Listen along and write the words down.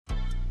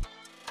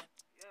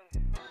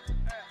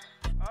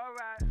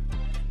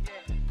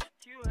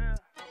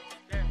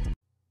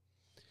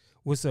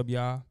What's up,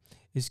 y'all?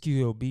 It's Q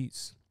Hill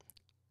Beats.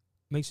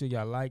 Make sure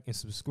y'all like and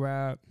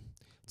subscribe.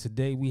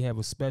 Today we have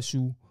a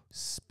special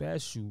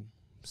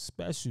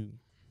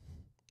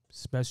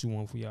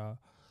one for y'all.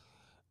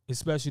 It's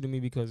special to me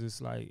because it's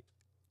like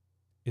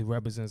it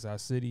represents our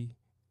city,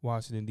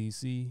 Washington,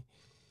 D.C.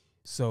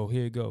 So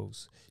here it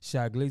goes.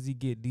 Shot Glizzy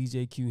get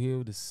DJ Q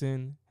Hill to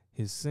send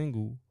his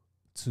single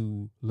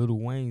to Lil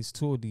Wayne's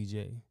tour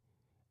DJ.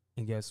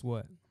 And guess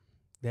what?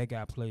 That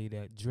got played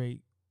at Drake,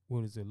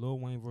 what is it, Lil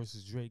Wayne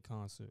versus Drake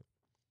concert.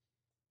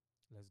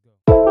 Let's go.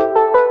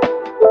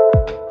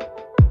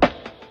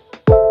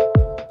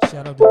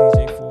 Shout out to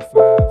DJ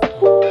 45.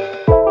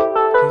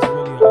 He's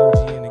really an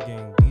OG in the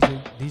game.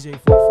 DJ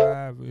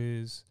 45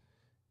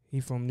 he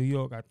from New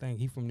York, I think.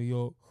 He from New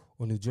York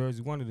or New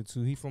Jersey, one of the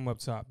two. He from up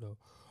top though.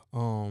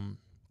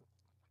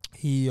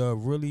 He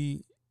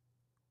really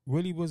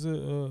was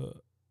a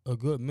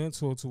good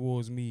mentor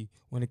towards me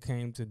when it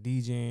came to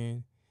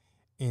DJing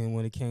and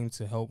when it came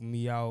to helping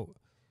me out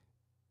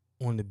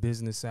on the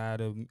business side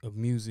of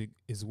music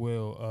as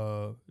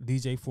well.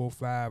 DJ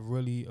 45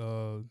 really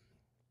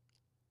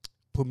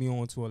put me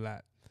on to a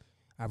lot.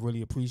 I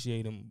really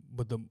appreciate him.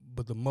 But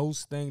the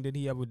most thing that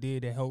he ever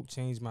did that helped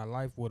change my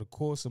life, or the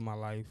course of my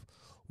life,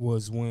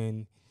 was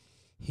when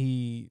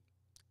he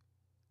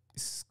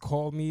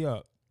called me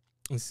up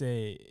and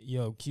said,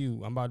 "Yo,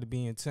 Q, I'm about to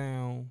be in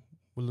town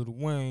with Lil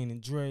Wayne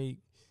and Drake.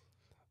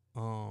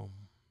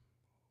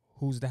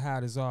 Who's the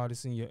hottest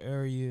artist in your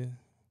area?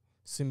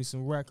 Send me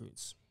some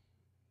records."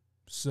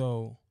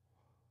 So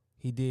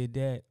he did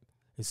that.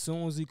 As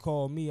soon as he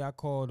called me, I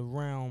called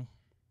around.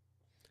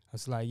 I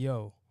was like,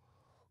 "Yo,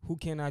 who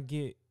can I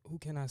get? Who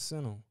can I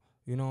send him?"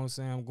 You know what I'm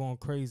saying? I'm going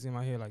crazy in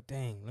my head. Like,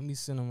 dang, let me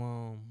send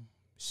him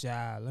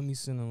Shy. Let me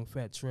send him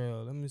Fat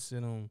Trail. Let me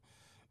send him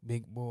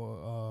Big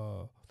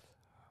Boy.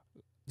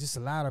 Just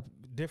a lot of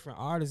different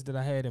artists that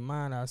I had in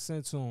mind. I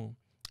sent to him.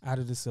 Out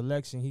of the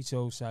selection, he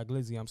chose Shot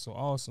Glizzy. I'm So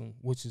Awesome,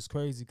 which is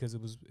crazy because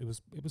it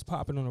was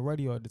popping on the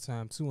radio at the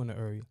time too in the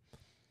area.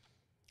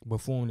 But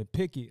for him to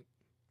pick it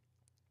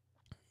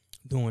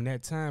during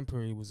that time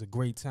period was a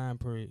great time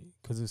period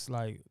because it's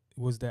like it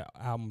was that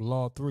album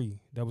Law 3.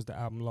 That was the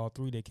album Law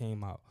 3 that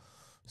came out.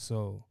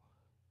 So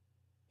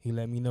he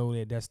let me know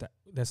that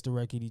that's the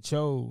record he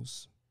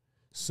chose.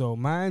 So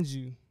mind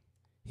you,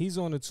 he's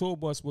on the tour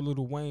bus with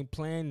Lil Wayne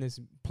playing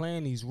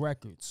these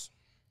records.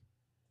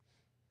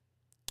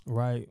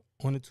 Right?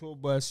 On the tour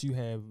bus you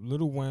have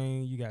Lil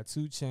Wayne, you got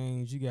 2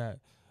 Chainz, you got,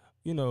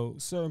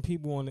 certain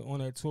people on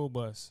that tour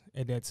bus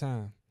at that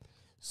time.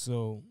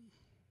 So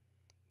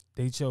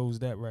they chose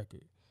that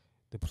record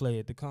to play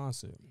at the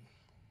concert.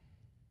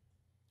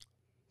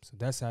 So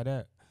that's how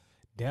that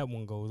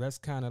one goes. That's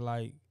kind of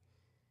like,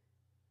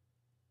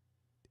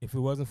 if it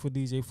wasn't for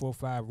DJ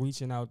 45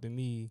 reaching out to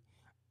me,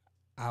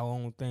 I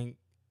don't think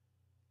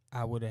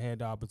I would have had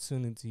the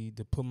opportunity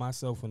to put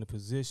myself in a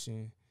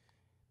position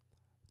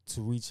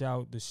to reach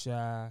out to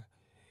Shy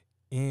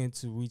and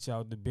to reach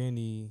out to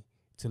Benny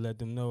to let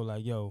them know,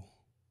 like, yo,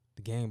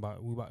 the game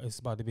it's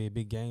about to be a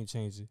big game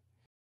changer.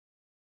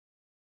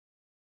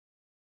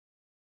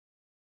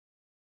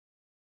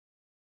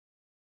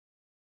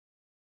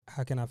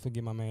 How can I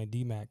forget my man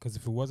D-Mac? Because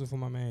if it wasn't for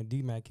my man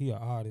D-Mac, he an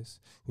artist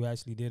who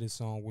actually did a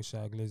song with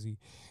Shot Glizzy.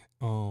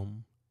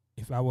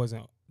 If I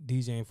wasn't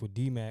DJing for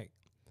D-Mac,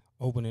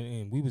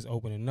 we was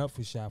opening up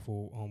for Shot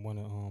for one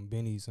of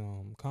Benny's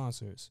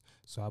concerts.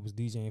 So I was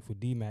DJing for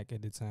D-Mac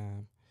at the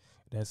time.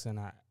 That's when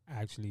I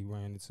actually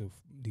ran into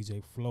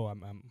DJ Flow.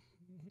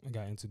 I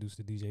got introduced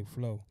to DJ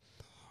Flow.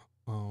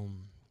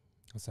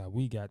 That's how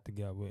we got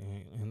together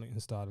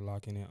and started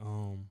locking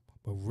in.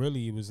 But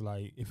really, it was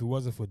like, if it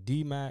wasn't for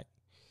D-Mac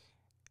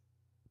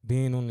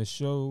being on the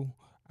show,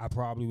 I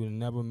probably would have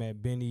never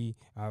met Benny.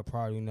 I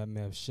probably never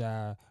met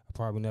Shy. I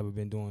probably never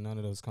been doing none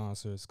of those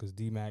concerts because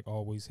D-Mac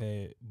always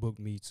had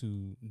booked me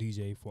to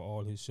DJ for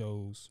all his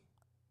shows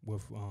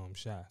with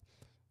Shy.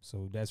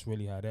 So that's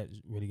really how that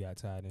really got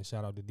tied. And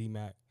shout out to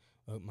D-Mac,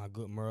 my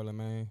good Merlin,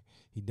 man.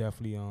 He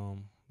definitely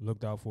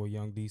looked out for a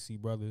young DC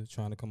brother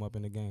trying to come up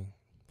in the game,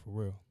 for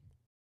real.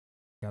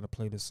 Got to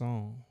play the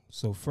song.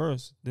 So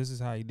first, this is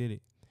how he did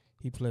it.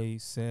 He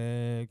played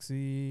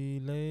Sexy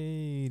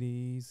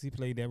Ladies. He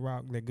played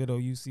that good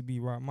old UCB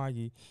rock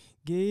Mikey.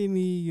 Give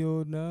me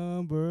your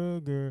number,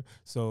 girl.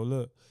 So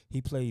look,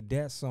 he played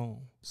that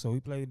song.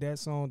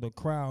 The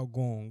crowd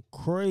going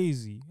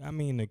crazy. I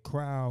mean, the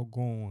crowd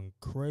going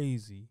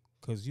crazy.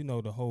 Because,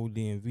 the whole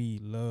DMV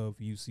love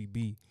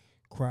UCB.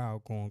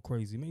 Crowd going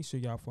crazy. Make sure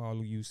y'all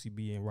follow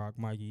UCB and Rock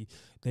Mikey.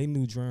 They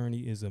new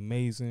journey is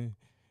amazing.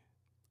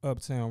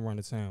 Uptown, run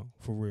the town,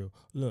 for real.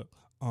 Look,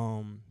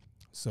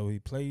 so he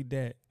played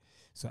that.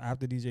 So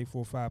after DJ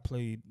 45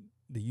 played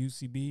the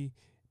UCB,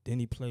 then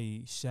he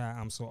played Shy,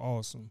 I'm So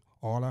Awesome.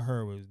 All I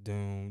heard was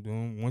doom,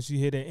 doom. Once you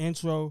hear that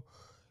intro,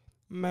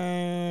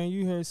 man,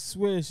 you heard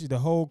Swish. The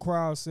whole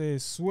crowd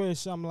said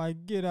Swish. I'm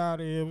like, get out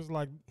of here.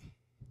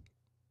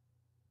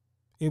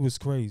 It was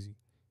crazy.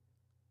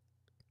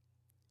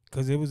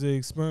 Because it was the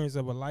experience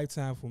of a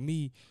lifetime for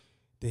me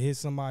to hear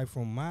somebody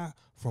from my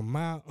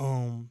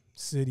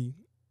city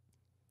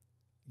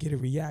get a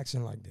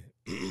reaction like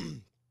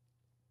that.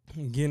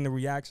 Getting a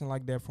reaction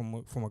like that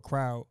from a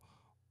crowd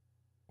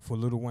for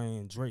Lil Wayne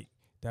and Drake,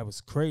 that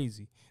was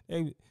crazy.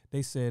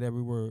 They said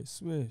every word.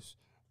 Swish.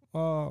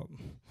 Uh,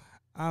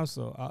 I'm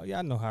so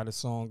y'all know how the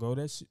song go.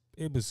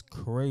 It was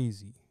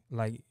crazy.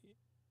 Like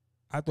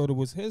I thought it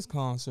was his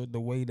concert the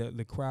way that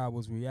the crowd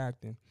was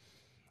reacting,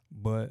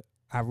 but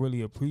I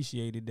really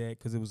appreciated that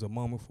because it was a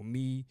moment for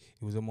me.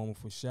 It was a moment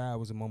for Shy. It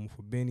was a moment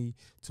for Benny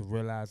to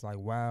realize like,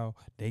 wow,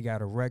 they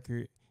got a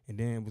record. And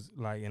then it was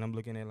like, and I'm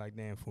looking at it like,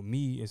 damn, for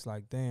me, it's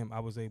like, damn, I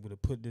was able to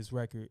put this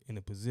record in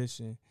a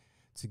position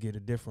to get a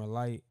different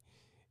light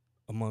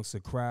amongst a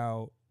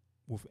crowd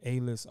with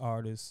A-list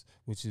artists,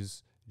 which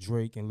is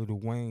Drake and Lil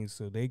Wayne.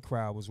 So they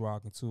crowd was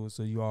rocking to it.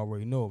 So you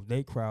already know if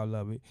they crowd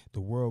love it,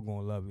 the world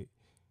gonna love it.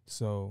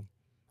 So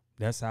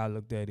that's how I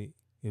looked at it.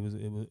 It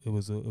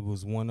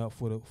was one up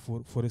for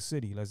the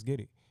city. Let's get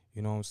it.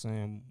 You know what I'm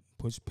saying?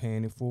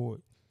 Paying it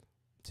forward,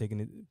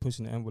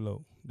 pushing the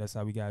envelope. That's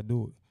how we gotta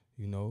do it.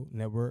 You know,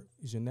 network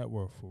is your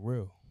network for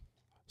real.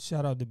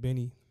 Shout out to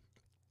Benny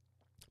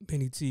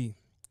T.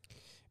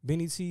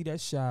 Benny T,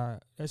 that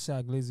shot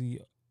Glizzy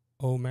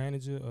old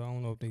manager. I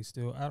don't know if they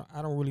still.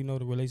 I don't really know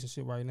the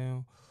relationship right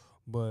now,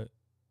 but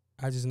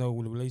I just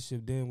know the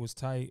relationship then was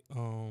tight.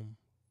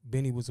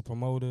 Benny was a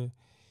promoter,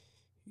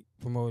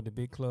 promoted the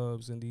big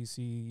clubs in DC.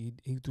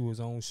 He threw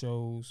his own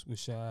shows with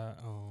Shy.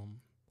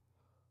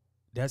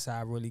 That's how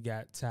I really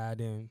got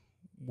tied in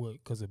with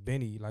because of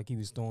Benny. Like he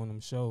was throwing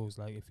them shows.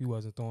 Like if he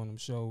wasn't throwing them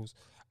shows,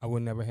 I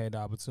would never had the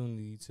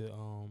opportunity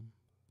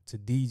to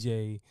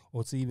DJ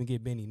or to even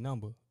get Benny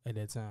number at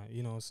that time.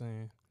 You know what I'm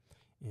saying?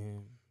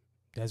 And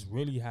that's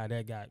really how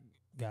that got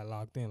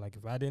locked in. Like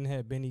if I didn't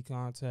have Benny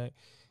contact,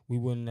 we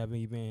wouldn't have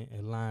even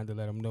aligned to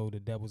let him know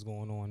that was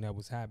going on, that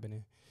was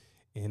happening,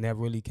 and that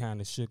really kind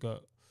of shook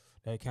up.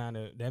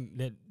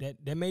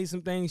 That made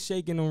some things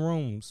shake in the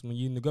rooms when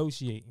you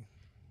negotiating.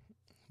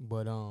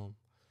 But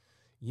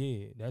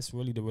yeah, that's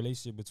really the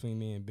relationship between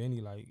me and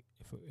Benny. Like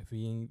if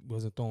he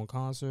wasn't throwing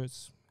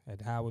concerts at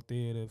the Howard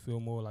Theater, feel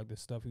more like the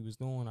stuff he was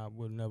doing, I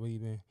would never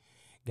even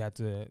got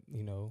to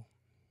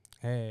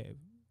have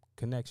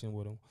connection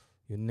with him.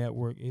 Your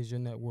network is your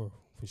net worth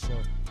for sure.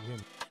 You hear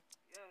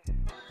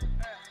me?